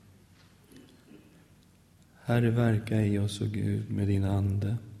Herre, verka i oss, och Gud, med din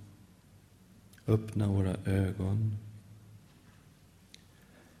ande. Öppna våra ögon.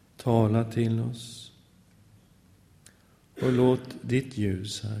 Tala till oss. Och låt ditt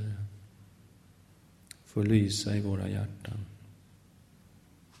ljus, Herre, få lysa i våra hjärtan.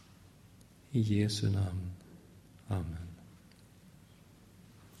 I Jesu namn. Amen.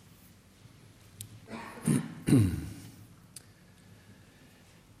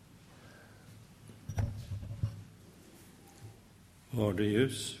 Har du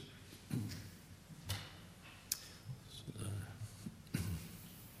ljus? Sådär.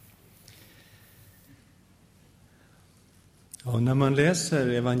 Ja, när man läser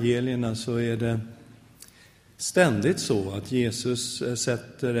evangelierna så är det ständigt så att Jesus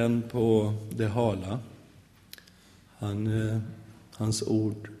sätter en på det hala. Hans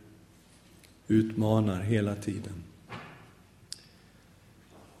ord utmanar hela tiden.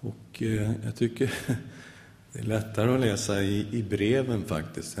 Och jag tycker det är lättare att läsa i breven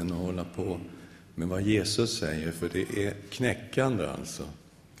faktiskt än att hålla på med vad Jesus säger, för det är knäckande alltså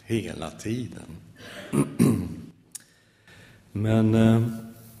hela tiden. Men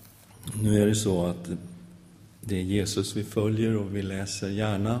nu är det så att det är Jesus vi följer, och vi läser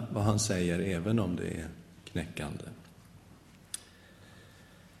gärna vad han säger även om det är knäckande.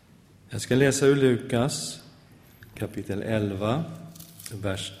 Jag ska läsa ur Lukas kapitel 11,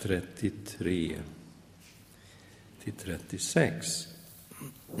 vers 33 till 36.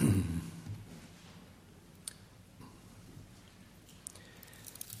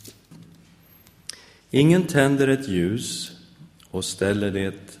 Ingen tänder ett ljus och ställer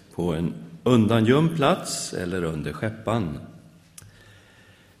det på en undangömd plats eller under skäppan,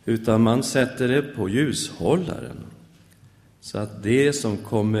 utan man sätter det på ljushållaren, så att det som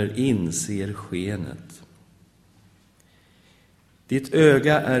kommer in ser skenet. Ditt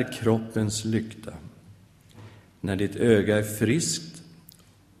öga är kroppens lykta. När ditt öga är friskt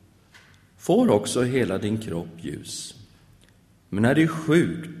får också hela din kropp ljus. Men när det är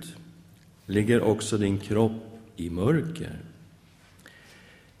sjukt ligger också din kropp i mörker.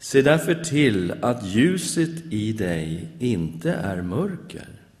 Se därför till att ljuset i dig inte är mörker.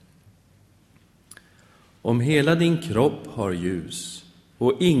 Om hela din kropp har ljus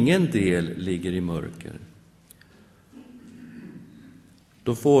och ingen del ligger i mörker,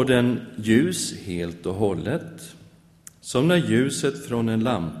 då får den ljus helt och hållet, som när ljuset från en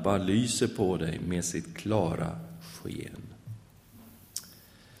lampa lyser på dig med sitt klara sken.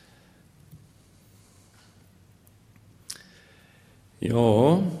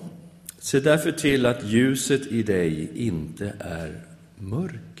 Ja, se därför till att ljuset i dig inte är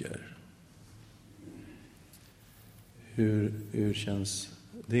mörker. Hur känns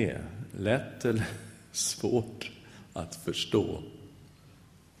det? Lätt eller svårt att förstå?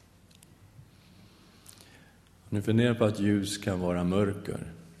 Nu funderar på att ljus kan vara mörker.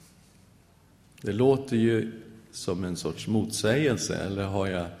 Det låter ju som en sorts motsägelse, eller har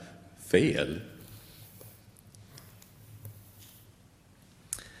jag fel?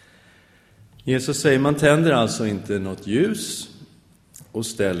 Jesus säger man tänder alltså inte något ljus och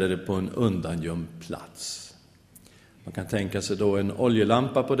ställer det på en undangömd plats. Man kan tänka sig då en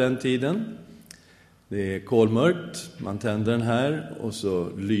oljelampa på den tiden. Det är kolmörkt, man tänder den här och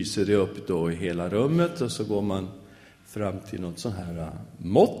så lyser det upp då i hela rummet, och så går man fram till något sån här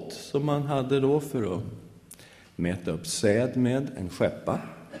mått som man hade då för att mäta upp säd med, en skeppa.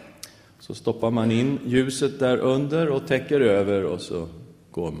 Så stoppar man in ljuset där under och täcker över, och så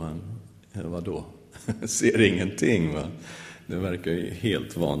går man, vadå? Ser ingenting, va? Det verkar ju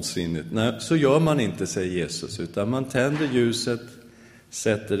helt vansinnigt. Nej, så gör man inte, säger Jesus, utan man tänder ljuset,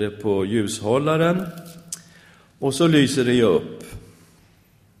 sätter det på ljushållaren och så lyser det upp.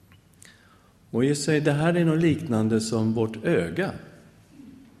 Och jag säger, det här är något liknande som vårt öga.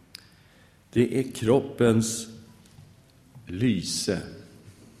 Det är kroppens lyse.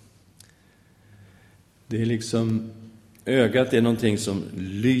 Det är liksom, ögat är någonting som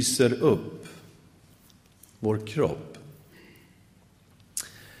lyser upp vår kropp.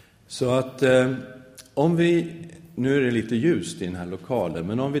 Så att om vi, nu är det lite ljust i den här lokalen,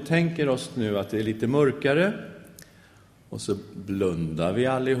 men om vi tänker oss nu att det är lite mörkare, och så blundar vi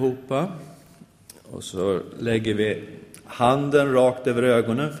allihopa, och så lägger vi handen rakt över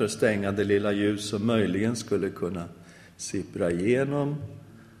ögonen för att stänga det lilla ljus som möjligen skulle kunna sippra igenom.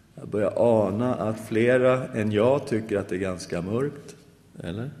 Jag börjar ana att flera än jag tycker att det är ganska mörkt,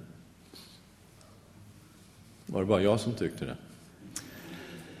 eller? Var det bara jag som tyckte det?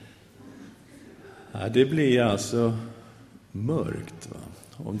 Ja, det blir alltså mörkt, va?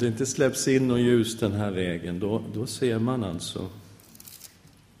 Om det inte släpps in något ljus den här vägen, då ser man alltså,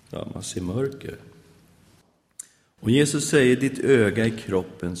 ja, man ser mörker. Och Jesus säger, ditt öga är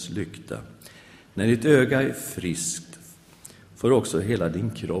kroppens lykta. När ditt öga är friskt får också hela din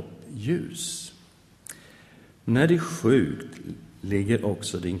kropp ljus. När det är sjukt ligger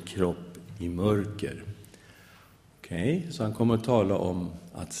också din kropp i mörker. Okej, så han kommer att tala om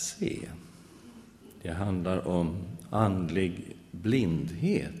att se. Det handlar om andlig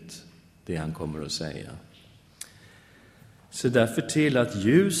blindhet, det han kommer att säga. Se därför till att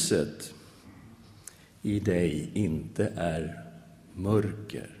ljuset i dig inte är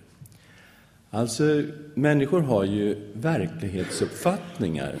mörker. Alltså, människor har ju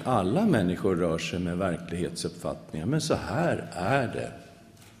verklighetsuppfattningar. Alla människor rör sig med verklighetsuppfattningar. Men så här är det.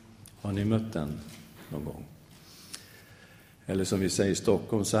 Har ni mött den någon gång? Eller som vi säger i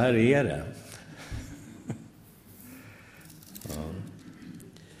Stockholm, så här är det. Ja.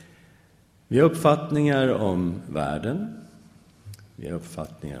 Vi har uppfattningar om världen. Vi har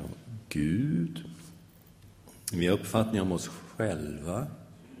uppfattningar om Gud. Vi har uppfattningar om oss själva.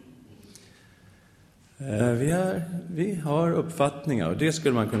 Vi har uppfattningar, och det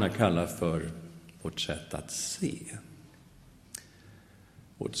skulle man kunna kalla för vårt sätt att se.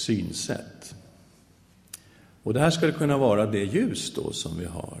 Vårt synsätt. Och det här skulle kunna vara det ljus då som vi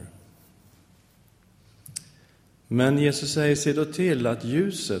har. Men Jesus säger, se då till att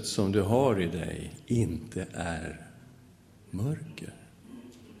ljuset som du har i dig inte är mörker.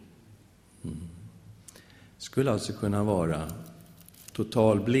 Skulle alltså kunna vara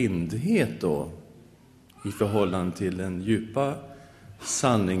total blindhet då i förhållande till den djupa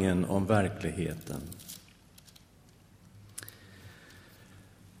sanningen om verkligheten.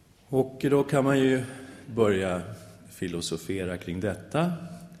 Och då kan man ju börja filosofera kring detta.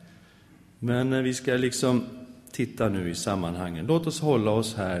 Men vi ska liksom titta nu i sammanhangen. Låt oss hålla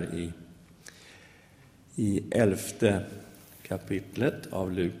oss här i 11:e kapitlet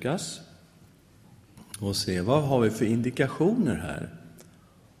av Lukas. Och se, vad har vi för indikationer här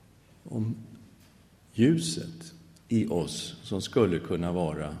om ljuset i oss som skulle kunna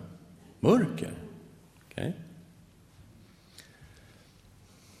vara mörker. Okay?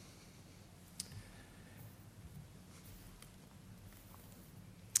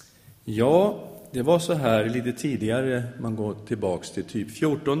 Ja, det var så här lite tidigare, man går tillbaks till typ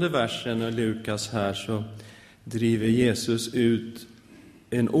 14:e versen och Lukas här, så driver Jesus ut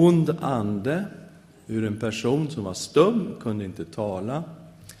en ond ande ur en person som var stum, kunde inte tala.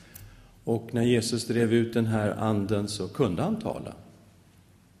 Och när Jesus drev ut den här anden så kunde han tala.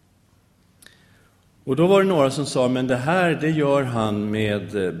 Och då var det några som sa, men det gör han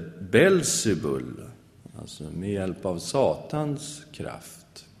med Belzebul, alltså med hjälp av Satans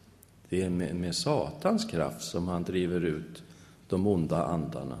kraft. Det är med Satans kraft som han driver ut de onda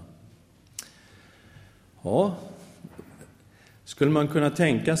andarna. Ja, skulle man kunna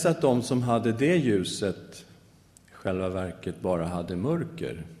tänka sig att de som hade det ljuset i själva verket bara hade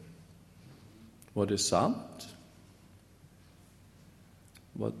mörker? Var det sant?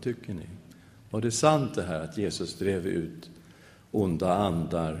 Vad tycker ni? Var det sant det här att Jesus drev ut onda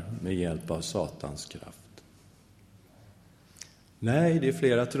andar med hjälp av Satans kraft? Nej, det är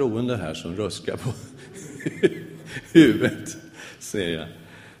flera troende här som ruskar på huvudet, säger jag.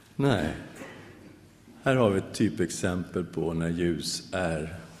 Nej. Här har vi ett typexempel på när ljus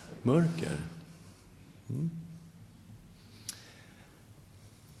är mörker.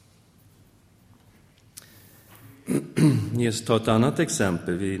 Jesus tar ett annat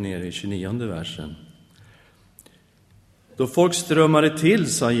exempel, vi är nere i 29:e versen. Då folk strömmade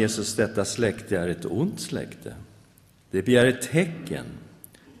till, sa Jesus, detta släkte är ett ont släkte. Det begär ett tecken.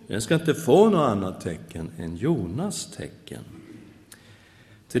 Den ska inte få något annat tecken än Jonas tecken.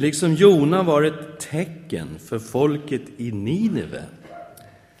 Till liksom Jona var ett tecken för folket i Nineve,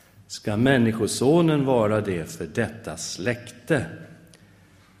 ska människosonen vara det för detta släkte.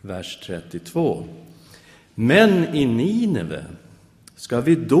 Vers 32. Men i Nineve ska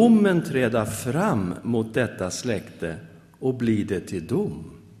vid domen träda fram mot detta släkte och bli det till dom.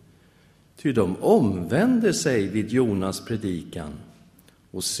 Ty de omvände sig vid Jonas predikan,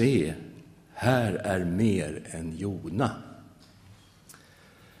 och se, här är mer än Jona.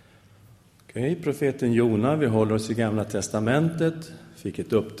 Okej, profeten Jona, vi håller oss i Gamla testamentet, fick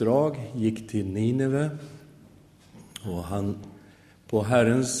ett uppdrag, gick till Nineve, och han på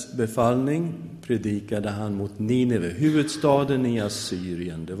Herrens befallning predikade han mot Nineve, huvudstaden i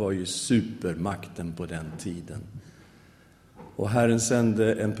Assyrien. Det var ju supermakten på den tiden. Och Herren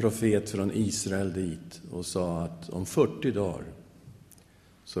sände en profet från Israel dit och sa att om 40 dagar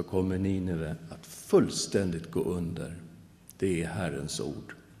så kommer Nineve att fullständigt gå under. Det är Herrens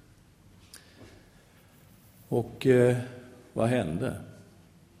ord. Och vad hände?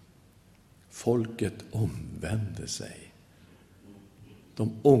 Folket omvände sig.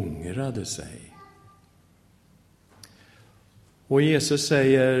 De ångrade sig. Och Jesus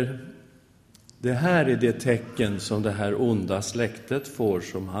säger, det här är det tecken som det här onda släktet får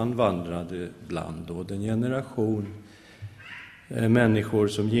som han vandrade bland. Och den generation människor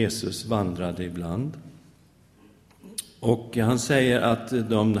som Jesus vandrade ibland. Och han säger att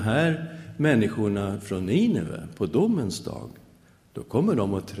de här människorna från Nineve på domens dag, då kommer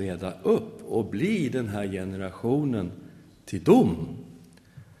de att träda upp och bli den här generationen till dom.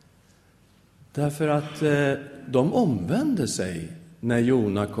 Därför att de omvände sig när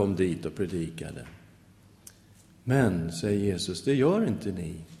Jona kom dit och predikade. Men, säger Jesus, det gör inte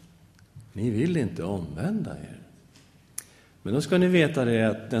ni. Ni vill inte omvända er. Men då ska ni veta det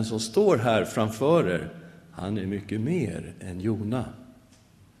att den som står här framför er, han är mycket mer än Jona.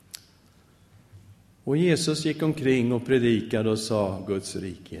 Och Jesus gick omkring och predikade och sa, Guds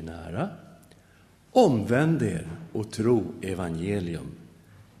rike är nära. Omvänd er och tro evangelium.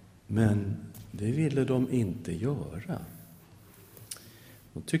 Men det ville de inte göra.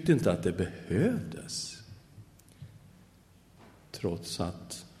 De tyckte inte att det behövdes. Trots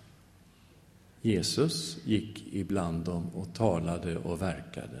att Jesus gick ibland dem och talade och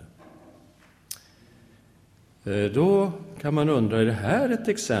verkade. Då kan man undra, är det här ett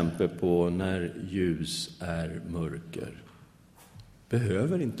exempel på när ljus är mörker?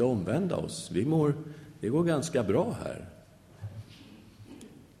 Behöver inte omvända oss. Det går ganska bra här.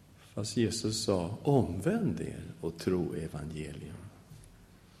 Fast Jesus sa, omvänd er och tro evangelium.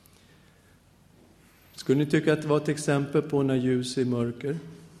 Skulle ni tycka att det var ett exempel på när ljus är mörker?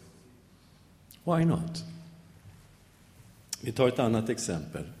 Why not? Vi tar ett annat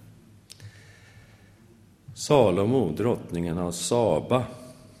exempel. Salomo, drottningen av Saba.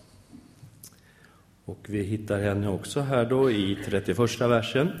 Och vi hittar henne också här då i 31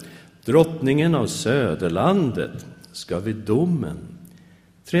 versen. Drottningen av Söderlandet ska vid domen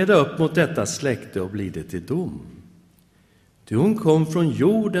träda upp mot detta släkte och bli det till dom. Ty hon kom från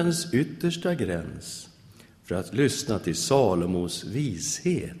jordens yttersta gräns för att lyssna till Salomos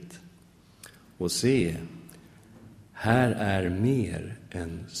vishet. Och se, här är mer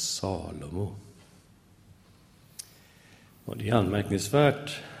än Salomo. Och det är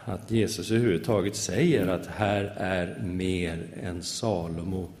anmärkningsvärt att Jesus överhuvudtaget säger att här är mer än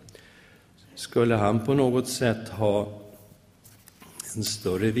Salomo. Skulle han på något sätt ha en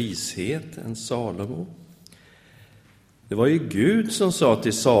större vishet än Salomo? Det var ju Gud som sa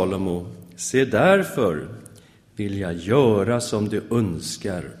till Salomo, se därför vill jag göra som du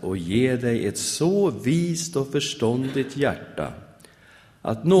önskar och ge dig ett så vist och förståndigt hjärta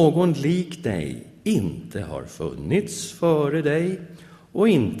att någon lik dig inte har funnits före dig och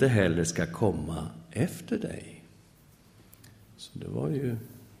inte heller ska komma efter dig. Så det var ju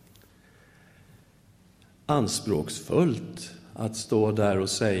anspråksfullt att stå där och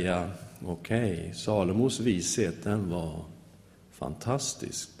säga, okej, Salomos vishet, den var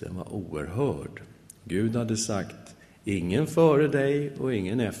fantastisk, den var oerhörd. Gud hade sagt, ingen före dig och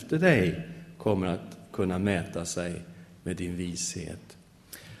ingen efter dig kommer att kunna mäta sig med din vishet.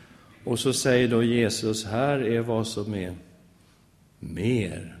 Och så säger då Jesus, här är vad som är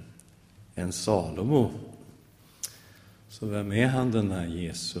mer än Salomo. Så vem är han, den här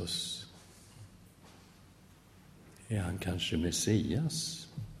Jesus? Är han kanske Messias?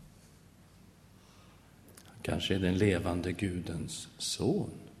 Han kanske är den levande Gudens son.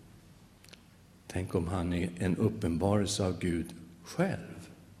 Tänk om han är en uppenbarelse av Gud själv.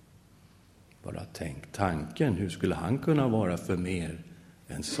 Bara tänk tanken, hur skulle han kunna vara för mer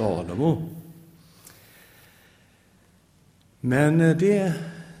än Salomo? Men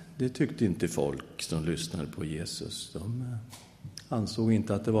det tyckte inte folk som lyssnade på Jesus. De ansåg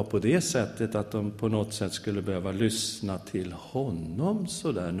inte att det var på det sättet att de på något sätt skulle behöva lyssna till honom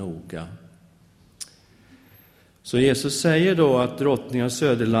så där noga. Så Jesus säger då att drottningen av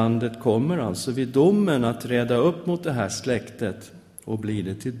Söderlandet kommer alltså vid domen att träda upp mot det här släktet och bli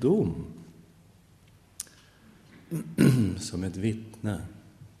det till dom. Som ett vittne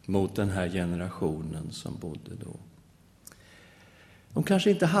mot den här generationen som bodde då. De kanske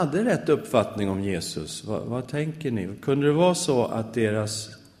inte hade rätt uppfattning om Jesus. Vad tänker ni? Kunde det vara så att deras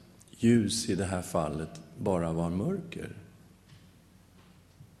ljus i det här fallet bara var mörker?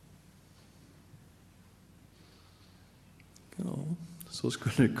 Ja, så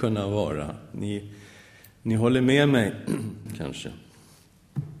skulle det kunna vara. Ni håller med mig, kanske.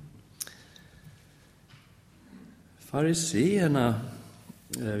 Fariseerna,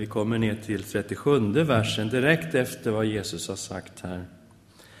 vi kommer ner till 37 versen, direkt efter vad Jesus har sagt här.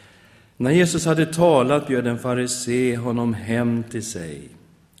 När Jesus hade talat bjöd en farisé honom hem till sig.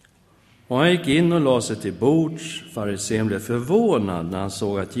 Och han gick in och la sig till bords. Farisén blev förvånad när han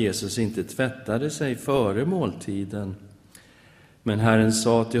såg att Jesus inte tvättade sig före måltiden. Men Herren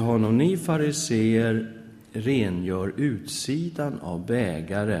sa till honom: ni fariseer rengör utsidan av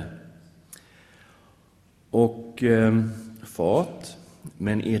bägare och fat,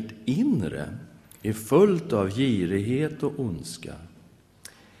 men ert inre är fullt av girighet och ondska.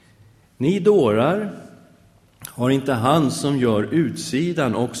 Ni dårar, har inte han som gör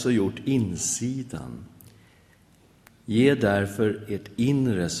utsidan också gjort insidan? Ge därför ert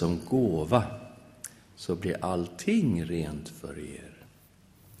inre som gåva, så blir allting rent för er.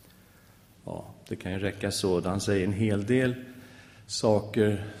 Ja, det kan ju räcka så. Han säger en hel del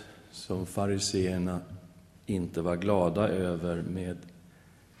saker som fariseerna inte var glada över, med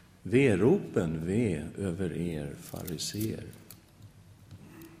veropen: ve över er fariseer.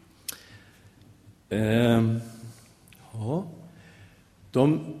 Ja,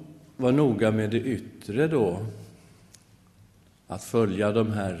 de var noga med det yttre då, att följa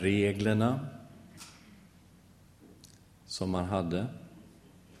de här reglerna som man hade.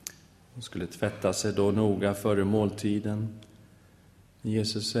 De skulle tvätta sig då noga före måltiden.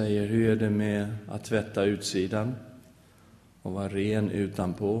 Jesus säger: hur är det med att tvätta utsidan och vara ren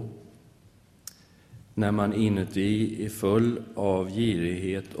utanpå, när man inuti är full av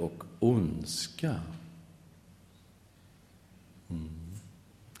girighet och ondska?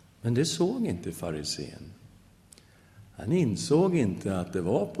 Men det såg inte farisén. Han insåg inte att det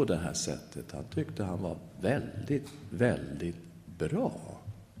var på det här sättet. Han tyckte han var väldigt, väldigt bra.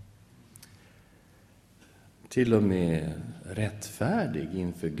 Till och med rättfärdig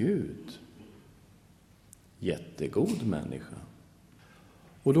inför Gud. Jättegod människa.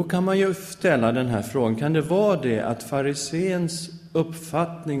 Och då kan man ju ställa den här frågan: kan det vara det att fariséns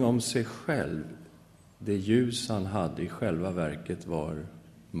uppfattning om sig själv, det ljus han hade, i själva verket var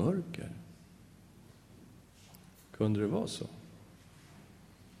mörker? Kunde det vara så?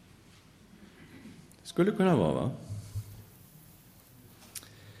 Det skulle kunna vara, va?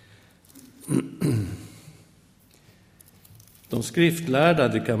 De skriftlärda,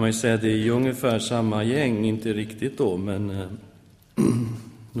 det kan man ju säga, det är ju ungefär samma gäng, inte riktigt då, men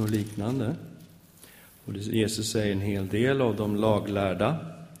något liknande. Och Jesus säger en hel del av de laglärda.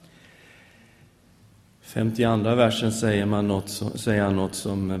 52 versen säger han något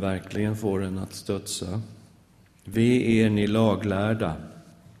som verkligen får en att studsa. Ve er ni laglärda,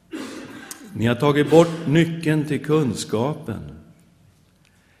 ni har tagit bort nyckeln till kunskapen.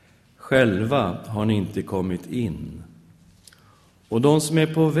 Själva har ni inte kommit in, och de som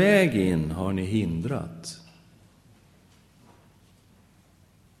är på väg in har ni hindrat.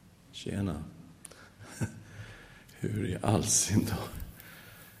 Tjena. Hur i all sin dag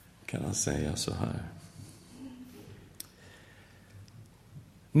kan han säga så här?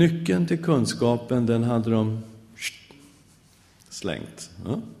 Nyckeln till kunskapen, den hade de slängt.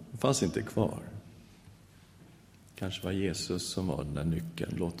 Ja, den fanns inte kvar. Kanske var Jesus som var den där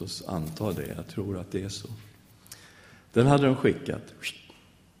nyckeln. Låt oss anta det. Jag tror att det är så. Den hade de skickat.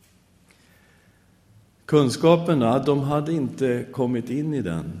 Kunskapen, de hade inte kommit in i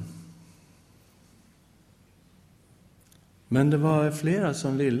den. Men det var flera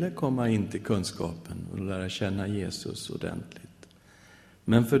som ville komma in till kunskapen och lära känna Jesus ordentligt.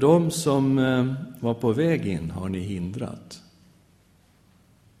 Men för dem som var på väg in har ni hindrat.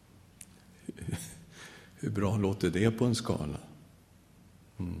 Hur bra låter det på en skala?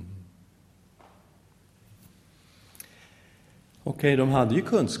 Okej, de hade ju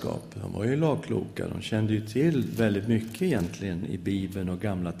kunskap. De var ju lagkloka. De kände ju till väldigt mycket egentligen i Bibeln och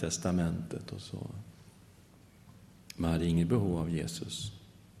Gamla testamentet och så. Man hade inget behov av Jesus.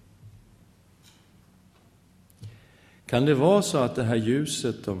 Kan det vara så att det här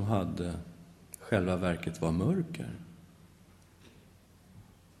ljuset de hade, själva verket var mörker?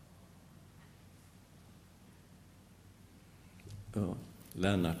 Ja,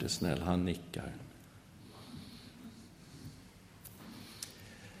 Lennart är snäll, han nickar.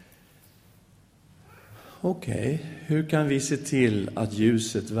 Okej, hur kan vi se till att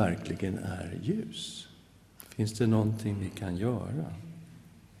ljuset verkligen är ljus? Finns det någonting vi kan göra?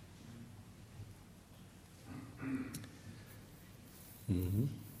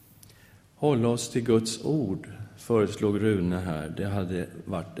 Hålla oss till Guds ord, föreslog Rune här. Det hade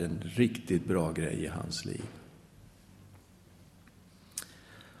varit en riktigt bra grej i hans liv.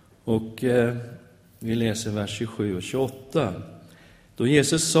 Och vi läser vers 27 och 28. Då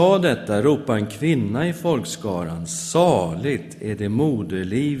Jesus sa detta ropade en kvinna i folkskaran: saligt är det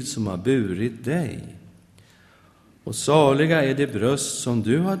moderliv som har burit dig, och saliga är det bröst som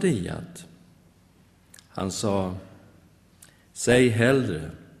du har diat. Han sa: säg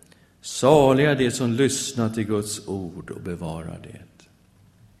hellre, Saliga de som lyssnar till Guds ord och bevarar det.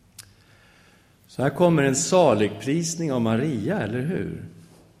 Så här kommer en saligprisning av Maria, eller hur?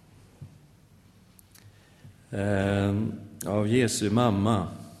 Av Jesu mamma.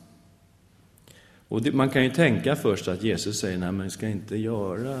 Och man kan ju tänka först att Jesus säger, nej men ni ska inte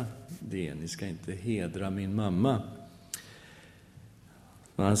göra det, ni ska inte hedra min mamma.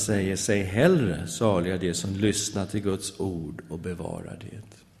 Men han säger, säg hellre saliga det som lyssnar till Guds ord och bevarar det.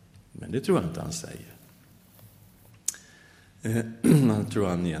 Men det tror jag inte han säger. Jag tror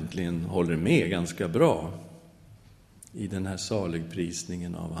han egentligen håller med ganska bra i den här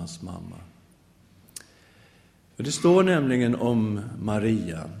saligprisningen av hans mamma. För det står nämligen om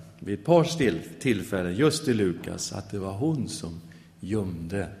Maria vid ett par tillfällen, just i Lukas, att det var hon som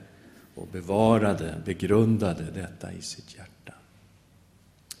gömde och bevarade, begrundade detta i sitt hjärta.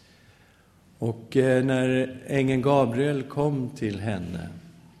 Och när ängeln Gabriel kom till henne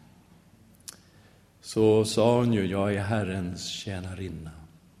så sa hon ju, jag är Herrens tjänarinna,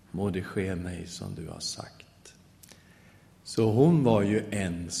 må det ske mig som du har sagt. Så hon var ju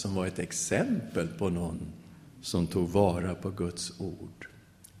en som var ett exempel på någon som tog vara på Guds ord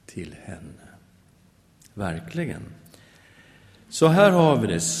till henne. Verkligen. Så här har vi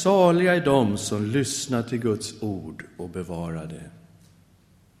det. Saliga är de som lyssnar till Guds ord och bevarar det.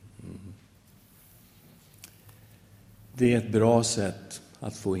 Det är ett bra sätt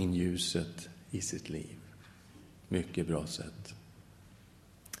att få in ljuset i sitt liv. Mycket bra sätt.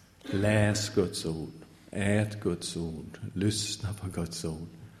 Läs Guds ord. Ät Guds ord. Lyssna på Guds ord.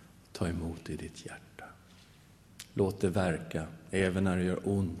 Ta emot i ditt hjärta. Låt det verka. Även när det gör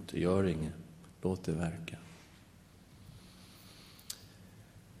ont, gör inget. Låt det verka.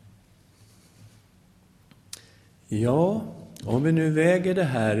 Ja, om vi nu väger det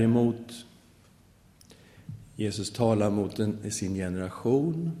här emot, Jesus talar mot sin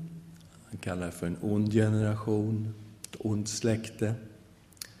generation. Han kallar det för en ond generation, ett ont släkte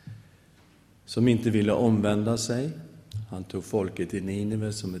som inte ville omvända sig. Han tog folket i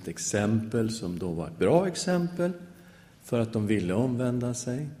Nineve som ett exempel, som då var ett bra exempel för att de ville omvända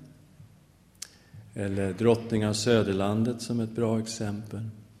sig. Eller drottning av Söderlandet som ett bra exempel.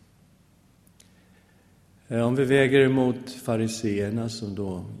 Om vi väger emot fariseerna som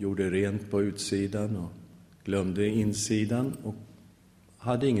då gjorde rent på utsidan och glömde insidan och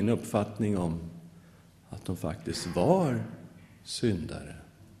hade ingen uppfattning om att de faktiskt var syndare.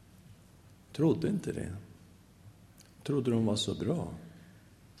 Trodde inte det. Trodde de var så bra.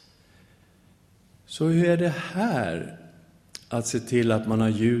 Så hur är det här att se till att man har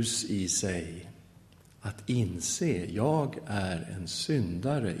ljus i sig? Att inse, jag är en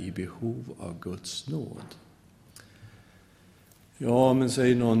syndare i behov av Guds nåd. Ja, men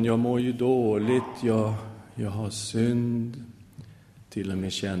säger någon, jag mår ju dåligt, jag har synd. Till och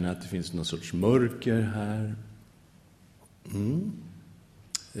med känner att det finns någon sorts mörker här.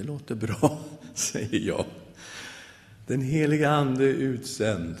 Det låter bra, säger jag. Den heliga ande är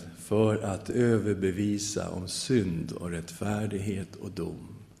utsänd för att överbevisa om synd och rättfärdighet och dom.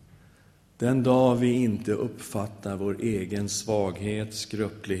 Den dag vi inte uppfattar vår egen svaghet,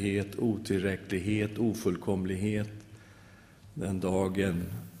 skröplighet, otillräcklighet, ofullkomlighet, den dagen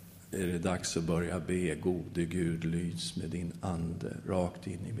är det dags att börja be, gode Gud, lys med din ande rakt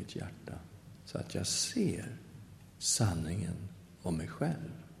in i mitt hjärta, så att jag ser sanningen om mig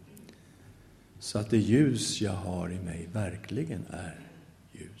själv. Så att det ljus jag har i mig verkligen är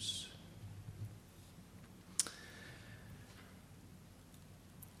ljus.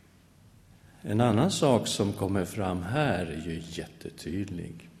 En annan sak som kommer fram här är ju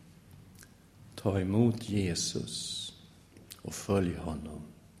jättetydlig. Ta emot Jesus och följ honom.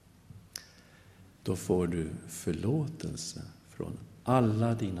 Då får du förlåtelse från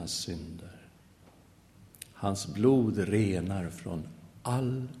alla dina synder. Hans blod renar från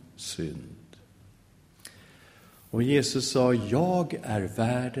all synd. Och Jesus sa, jag är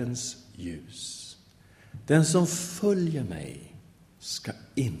världens ljus. Den som följer mig ska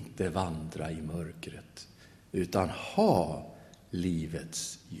inte vandra i mörkret, utan ha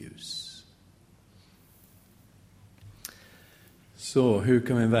livets ljus. Så hur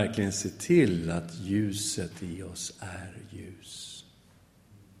kan vi verkligen se till att ljuset i oss är ljus?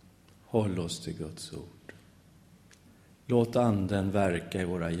 Håll oss till Guds ord. Låt anden verka i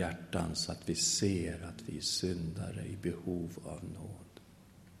våra hjärtan så att vi ser att vi är syndare i behov av nåd.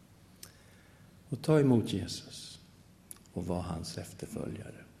 Och ta emot Jesus och var hans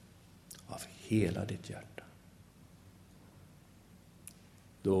efterföljare av hela ditt hjärta.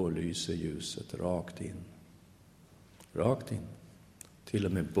 Då lyser ljuset rakt in. Rakt in. Till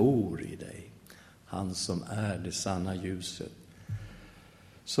och med bor i dig. Han som är det sanna ljuset.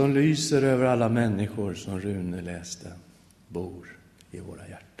 som lyser över alla människor som Rune läste, bor i våra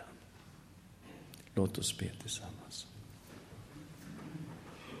hjärtan. Låt oss be tillsammans.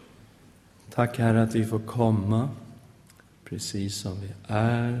 Tack Herre att vi får komma precis som vi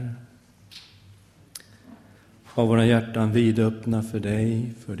är. Ha våra hjärtan vidöppna för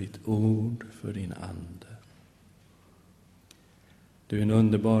dig, för ditt ord, för din ande. Du är en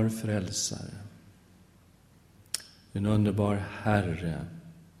underbar frälsare. Du är en underbar Herre.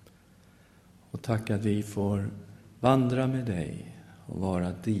 Och tack att vi får vandra med dig och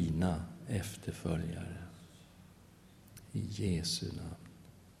vara dina efterföljare. I Jesu namn.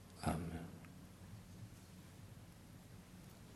 Amen.